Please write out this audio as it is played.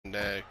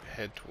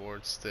head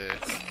towards the...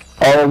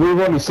 Oh, we've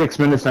only 6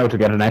 minutes now to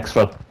get an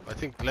Exfil. I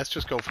think let's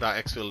just go for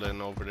that Exfil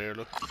then over there,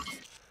 look.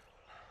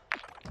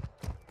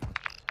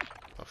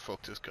 Oh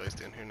fuck, this guy's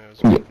down here now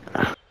as well.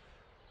 Yeah.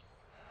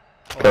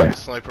 Oh, Okay.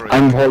 sniper right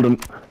I'm there. holding.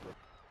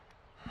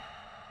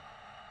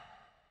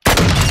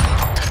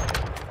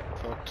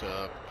 Fucked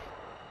up.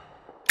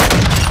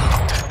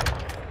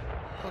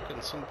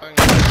 Fucking some bang.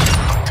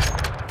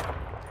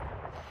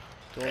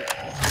 Don't.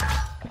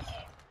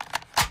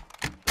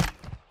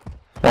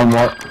 One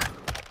more.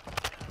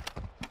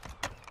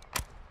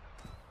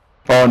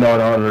 Oh no,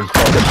 there's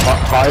fucking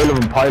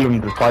pile of them,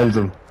 there's piles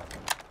of them.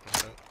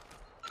 Okay.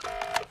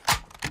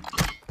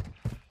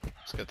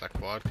 Let's get that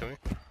quad, can we?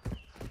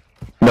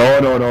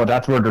 No,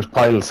 that's where there's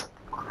piles.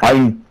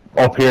 I'm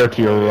up here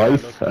to your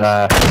right.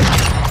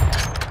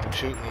 I'm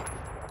shooting it.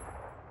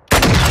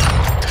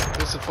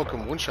 This is a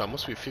fucking one shot,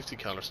 must be 50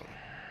 cal or something.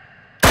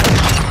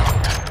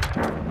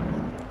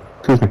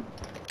 Excuse me.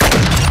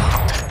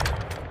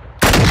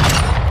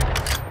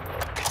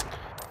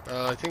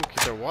 I think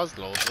there was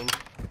loads of them.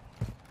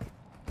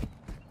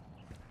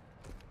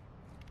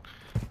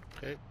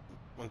 Okay,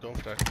 I'm going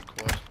for that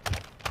quad.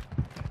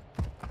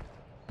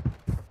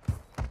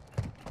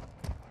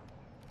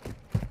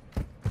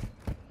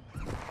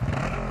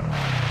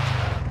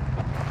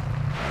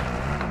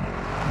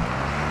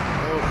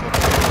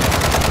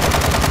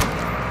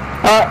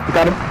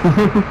 Got him.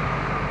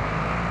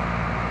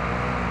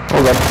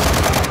 Oh god.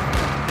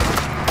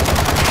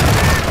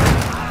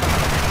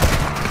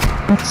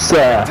 It's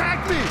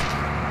Attack me!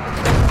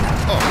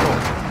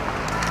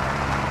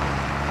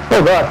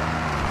 Oh god.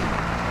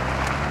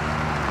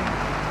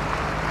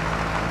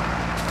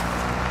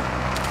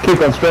 Keep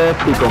on straight,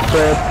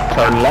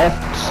 turn left.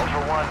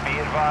 Ultra One, be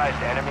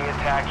advised, enemy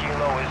attack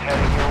helo is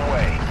heading your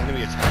way.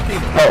 Enemy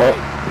attacking? Oh.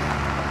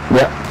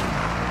 Yeah.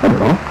 I don't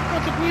know.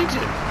 What did we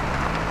do?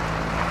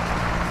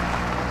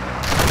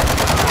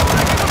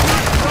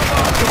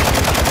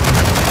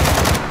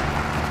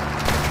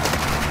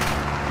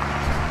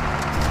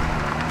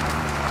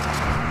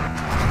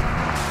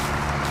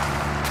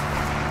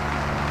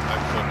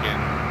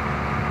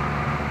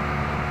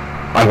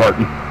 I'm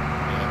hurting.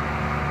 Yeah.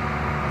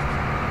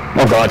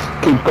 Oh god,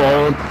 keep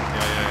going.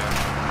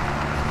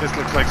 Yeah. This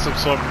looks like some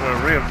sort of a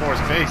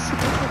reinforced base.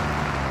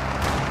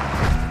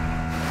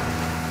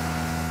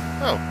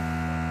 Oh.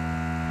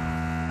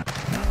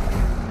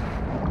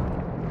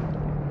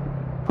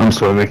 I'm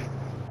swimming.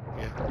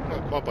 Yeah,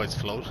 well, quad bites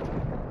float.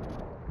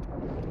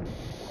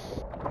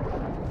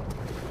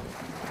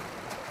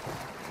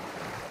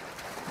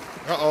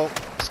 Uh-oh,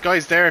 this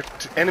guy's there.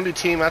 Enemy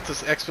team at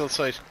this Exfil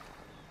site.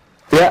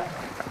 Yeah.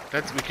 We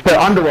can Hey,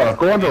 underwater,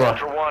 go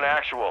underwater. Ultra One,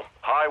 actual.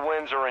 High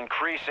winds are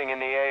increasing in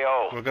the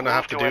AO. We're gonna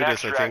have to do an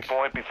this, I extract think.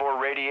 point before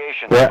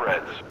radiation Yeah.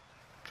 spreads.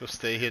 Just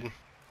stay hidden.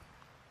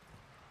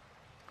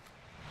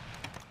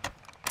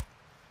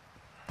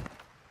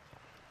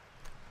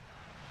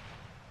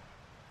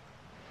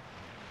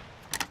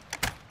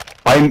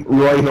 I'm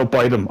right up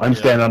by them. I'm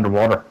staying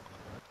underwater.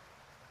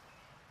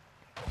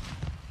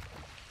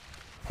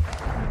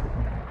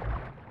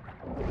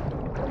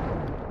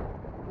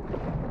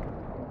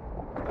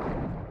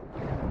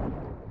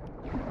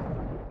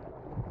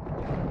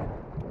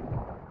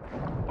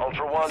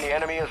 Ultra One, the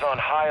enemy is on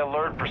high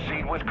alert.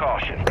 Proceed with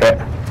caution. Okay.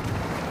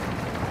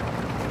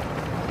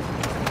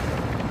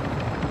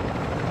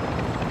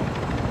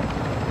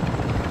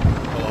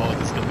 Oh,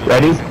 this is gonna be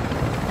Ready? amazing.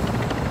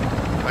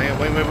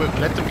 Wait,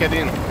 let them get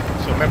in.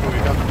 So remember, we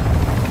got them.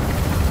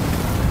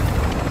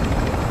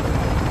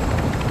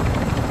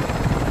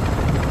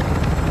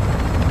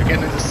 They're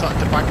getting into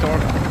the back door.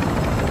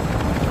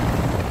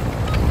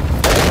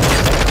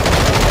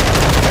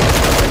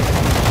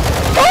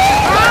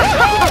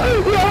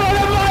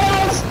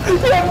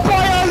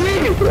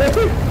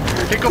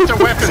 Pick up their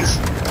weapons.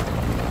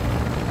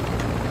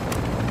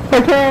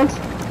 I can't.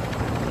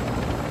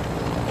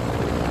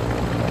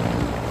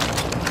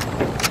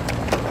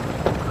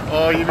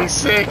 Oh, you'd be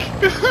sick.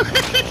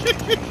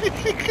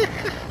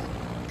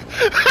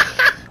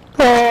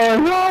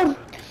 Oh god.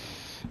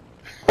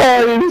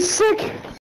 Oh, you'd be sick.